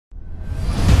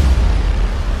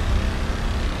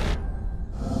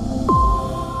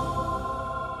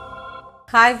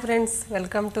Hi friends,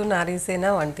 welcome to Narisena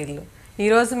వంటిల్లు.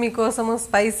 ఈరోజు మీకోసము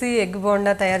spicy egg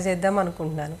bonda తయారు చేద్దాం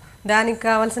అనుకుంటున్నాను. దానికి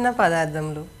కావలసిన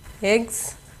పదార్థములు: ఎగ్స్,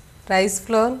 రైస్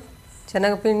ఫ్లోర్,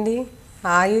 శనగపిండి,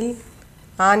 ఆయిల్,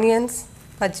 ఆనియన్స్,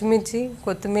 పచ్చిమిర్చి,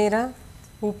 కొత్తిమీర,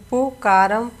 ఉప్పు,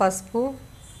 కారం, పసుపు,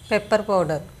 pepper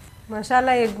powder.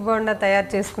 Masala egg bonda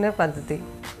తయారు చేసుకునే పద్ధతి.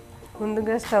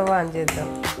 ముందుగా స్టవ్ ఆన్ చేద్దాం.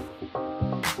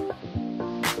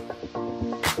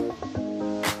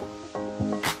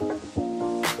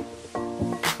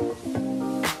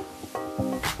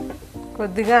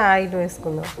 కొద్దిగా ఆయిల్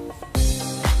వేసుకుందాం.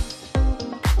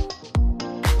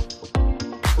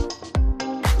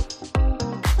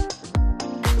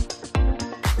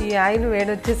 ఈ ఆయిల్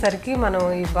వేడొచ్చేసరికి మనం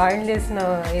ఈ బాయిల్ చేసిన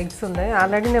ఎగ్స్ ఉన్నాయి.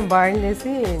 ఆల్రెడీ నేను బాయిల్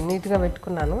చేసి నీట్గా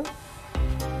పెట్టుకున్నాను.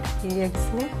 ఈ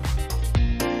ఎగ్స్ని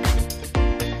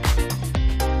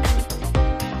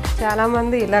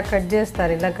చాలామంది ఇలా కట్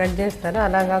చేస్తారు,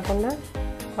 అలా కాకుండా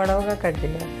పొడవుగా కట్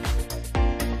చేయాలి.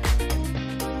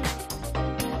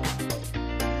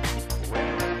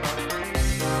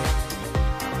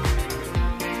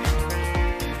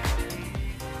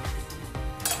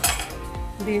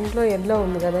 దీంట్లో ఎల్లో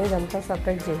ఉంది కదా, ఇదంతా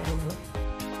సపరేట్ చేయాలి.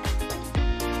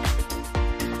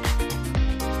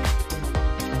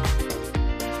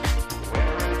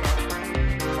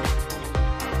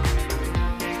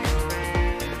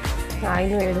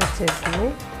 ఆయిల్ వేడి వచ్చేసింది.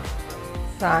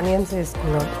 ఆనియన్స్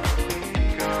వేసుకున్నాం.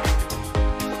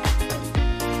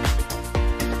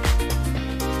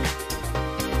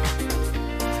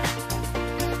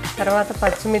 తర్వాత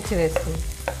పచ్చిమిర్చి వేసుకున్నాం.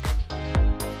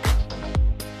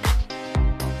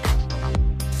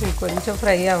 ఇవి కొంచెం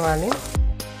ఫ్రై అవ్వాలి.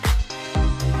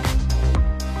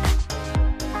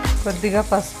 కొద్దిగా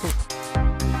పసుపు,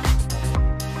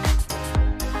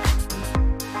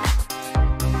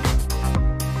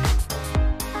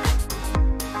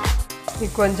 ఇవి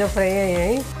కొంచెం ఫ్రై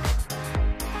అయ్యాయి.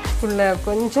 ఇప్పుడు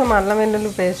కొంచెం అల్లం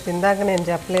వెల్లుల్లి పేస్ట్, ఇందాక నేను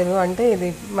చెప్పలేదు, అంటే ఇది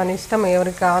మన ఇష్టం,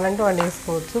 ఎవరికి కావాలంటే వాళ్ళు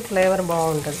వేసుకోవచ్చు. ఫ్లేవర్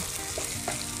బాగుంటుంది.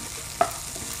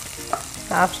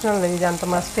 ఆప్షనల్, ఇది అంత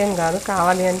మస్ట్ ఏం కాదు,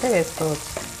 కావాలి అంటే వేసుకోవచ్చు.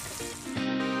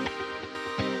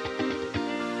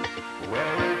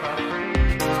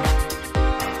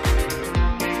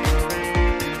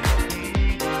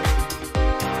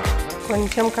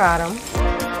 కొంచెం కారం,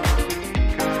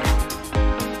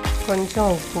 కొంచెం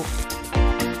ఉప్పు,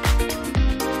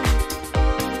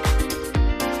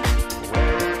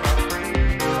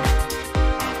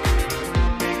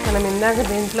 మనం ఇందాక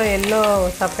దీంట్లో ఎల్లో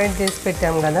సపరేట్ చేసి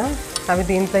పెట్టాం కదా, అవి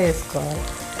దీంట్లో వేసుకోవాలి.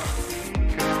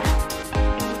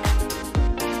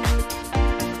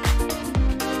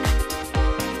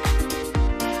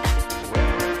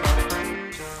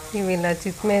 ఇవి ఇలా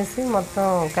చిట్మేసి మొత్తం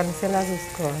కలిసేలా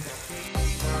చూసుకోవాలి.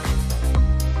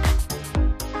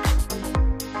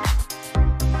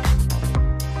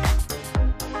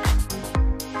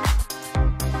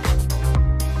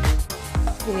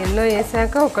 ఎల్లో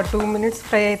వేసాక ఒక 2 మినిట్స్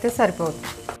ఫ్రై అయితే సరిపోతుంది.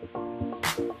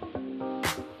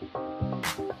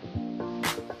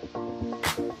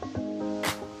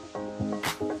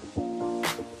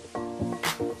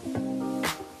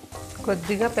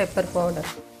 కొద్దిగా పెప్పర్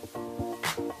పౌడర్,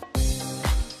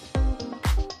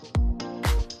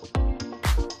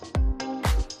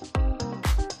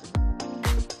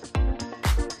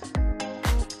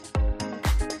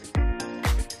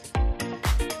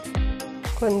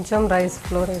 కొంచెం రైస్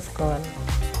ఫ్లోర్ వేసుకోవాలి.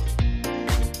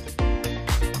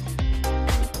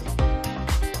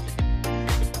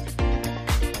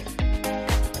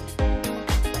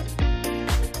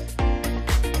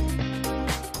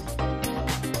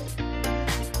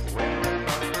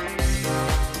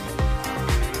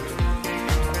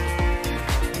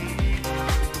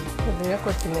 కొద్దిగా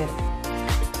కొత్తిమీర,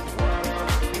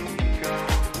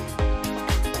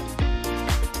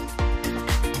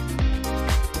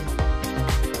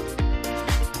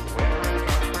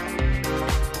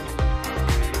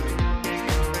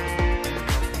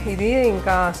 ఇది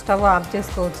ఇంకా స్టవ్ ఆఫ్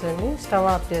చేసుకోవచ్చు అండి. స్టవ్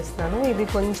ఆఫ్ చేస్తున్నాను. ఇది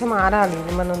కొంచెం ఆరాలి.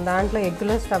 ఇది మనం దాంట్లో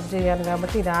ఎగ్గులో స్టఫ్ చేయాలి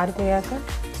కాబట్టి ఇది ఆరిపోయాక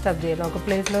స్టఫ్ చేయాలి. ఒక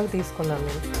ప్లేట్లోకి తీసుకున్నాను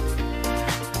నేను.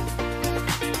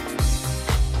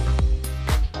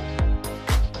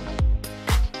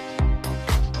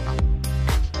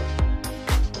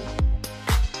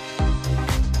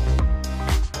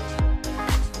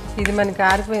 ఇది మనకి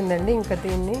ఆరిపోయిందండి. ఇంకా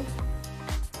దీన్ని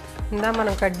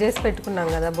మనం కట్ చేసి పెట్టుకున్నాం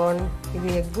కదా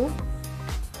ఇది ఎగ్గు,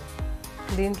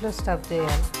 దీంట్లో స్టఫ్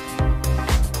చేయాలి.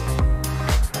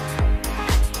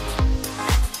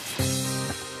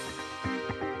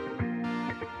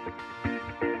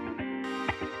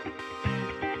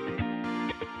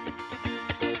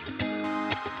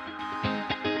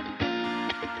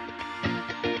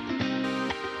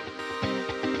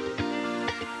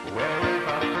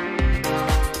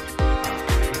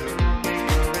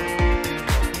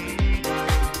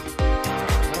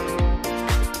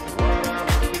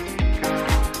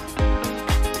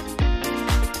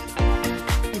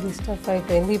 స్టఫ్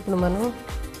అయిపోయింది. ఇప్పుడు మనం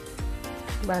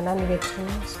బాణాన్ని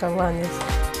పెట్టుకుని స్టవ్ ఆన్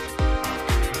చేసుకుందాం.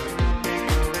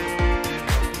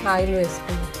 ఆయిల్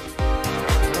వేసుకుందాం.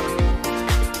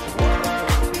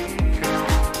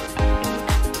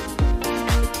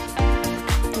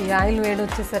 ఈ ఆయిల్ వేడి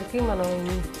వచ్చేసరికి మనం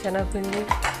శనగపిండి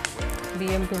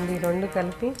బియ్యం పిండి రెండు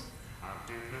కలిపి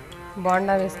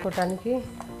బోండా వేసుకోవటానికి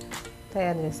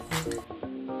తయారు చేసుకుందాం.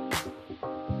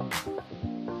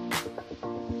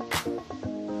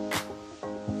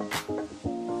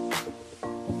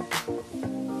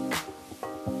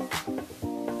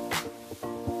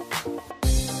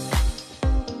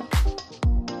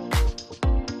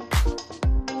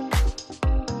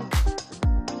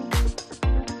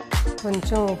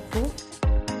 కొంచెం ఉప్పు,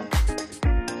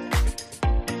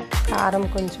 కారం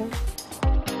కొంచెం,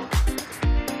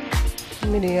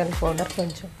 మిరియాల పౌడర్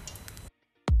కొంచెం,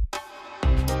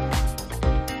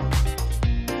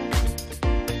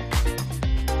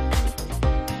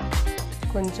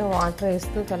 కొంచెం వాటర్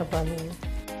వేస్తూ కలపాలి.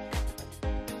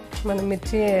 మనం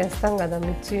మిర్చి వేస్తాం కదా,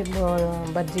 మిర్చి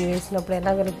బజ్జీ వేసినప్పుడు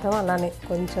ఎలా కలుపుతామో అలానే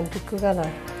కొంచెం తిక్కుగా.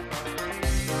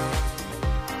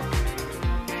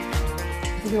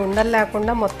 ఇది ఉండలు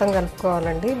లేకుండా మొత్తం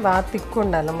కలుపుకోవాలండి. బాగా తిక్కు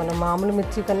ఉండాలి. మనం మామూలు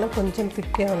మిర్చి కన్నా కొంచెం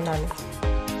తిక్కే ఉండాలి.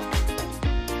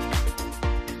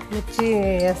 మిర్చి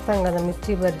వేస్తాం కదా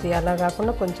మిర్చి బజ్జీ, అలా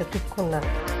కాకుండా కొంచెం తిక్కు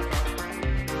ఉండాలి.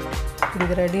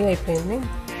 ఇది రెడీ అయిపోయింది.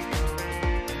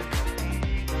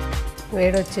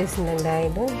 వేడి వచ్చేసిందండి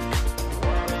ఆయిల్.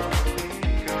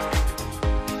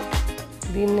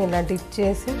 దీన్ని ఇలా డిప్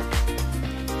చేసి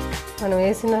మనం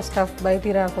వేసిన స్టఫ్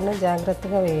బయటికి రాకుండా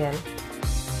జాగ్రత్తగా వేయాలి.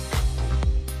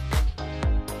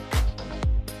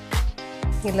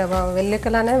 ఇలా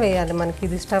వెల్లెకలానే వేయాలి. మనకి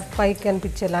ఇది స్టఫ్ పైకి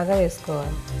కనిపించేలాగా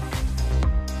వేసుకోవాలి.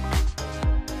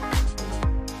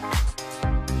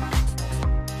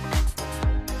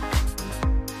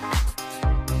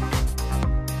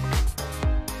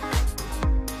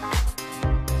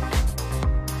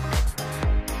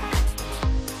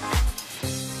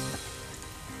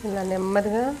 ఇలా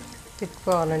నెమ్మదిగా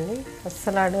తిప్పుకోవాలండి.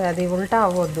 అస్సలు అది ఉల్టా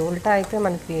అవ్వద్దు. ఉల్టా అయితే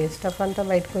మనకి స్టఫ్ అంతా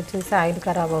బయటకు వచ్చేసి ఆయిల్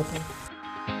ఖరాబ్ అవుతుంది.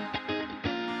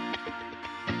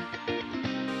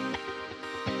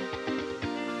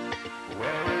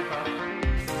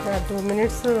 2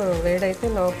 minutes వేడైతే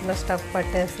లోపల స్టఫ్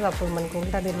పట్టేస్తే అప్పుడు మనకు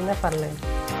ఉల్టా తిరిగినా పర్లేదు.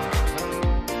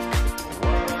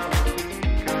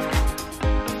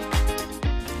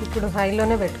 ఇప్పుడు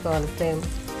హైలోనే పెట్టుకోవాలి ఫ్లేమ్.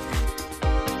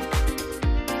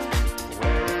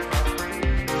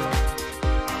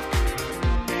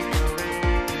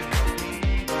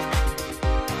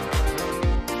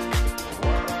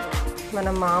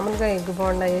 మనం మామూలుగా ఎగ్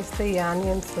బోండా వేస్తే ఈ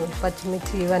ఆనియన్స్,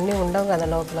 పచ్చిమిర్చి ఇవన్నీ ఉండవు కదా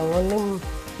లోపల, ఓన్లీ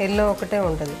ఎల్లో ఒకటే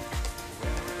ఉంటుంది.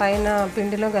 పైన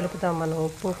పిండిలో కలుపుతాం మనం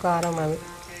ఉప్పు, కారం అవి.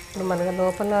 ఇప్పుడు మనకు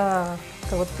లోపల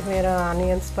కొత్తిమీర,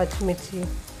 ఆనియన్స్, పచ్చిమిర్చి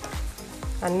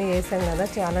అన్నీ వేసాం కదా,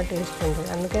 చాలా టేస్ట్ ఉంటుంది.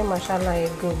 అందుకే మసాలా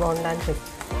ఎగ్ బోండా అని చెప్పి.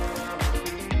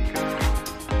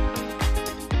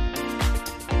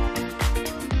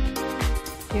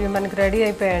 ఇవి మనకి రెడీ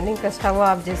అయిపోయాయండి. ఇంకా స్టవ్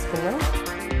ఆఫ్ చేసుకుందాం.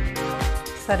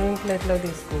 సర్వింగ్ ప్లేట్లో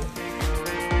తీసుకుందాం.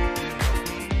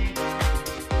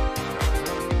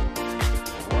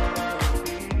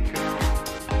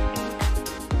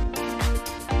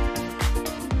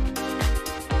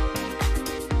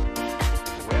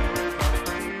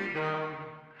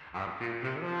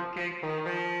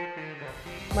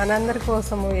 మనందరి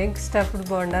కోసము ఎగ్ స్టఫ్డ్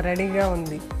బోండా రెడీగా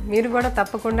ఉంది. మీరు కూడా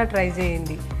తప్పకుండా ట్రై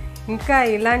చేయండి. ఇంకా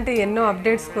ఇలాంటి ఎన్నో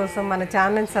అప్డేట్స్ కోసం మన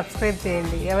ఛానల్ సబ్స్క్రైబ్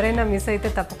చేయండి. ఎవరైనా మిస్ అయితే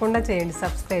తప్పకుండా చేయండి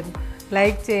సబ్స్క్రైబ్.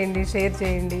 లైక్ చేయండి, షేర్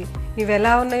చేయండి. ఇవి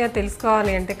ఎలా ఉన్నాయో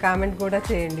తెలుసుకోవాలి అంటే కామెంట్ కూడా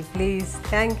చేయండి ప్లీజ్.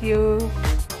 Thank you.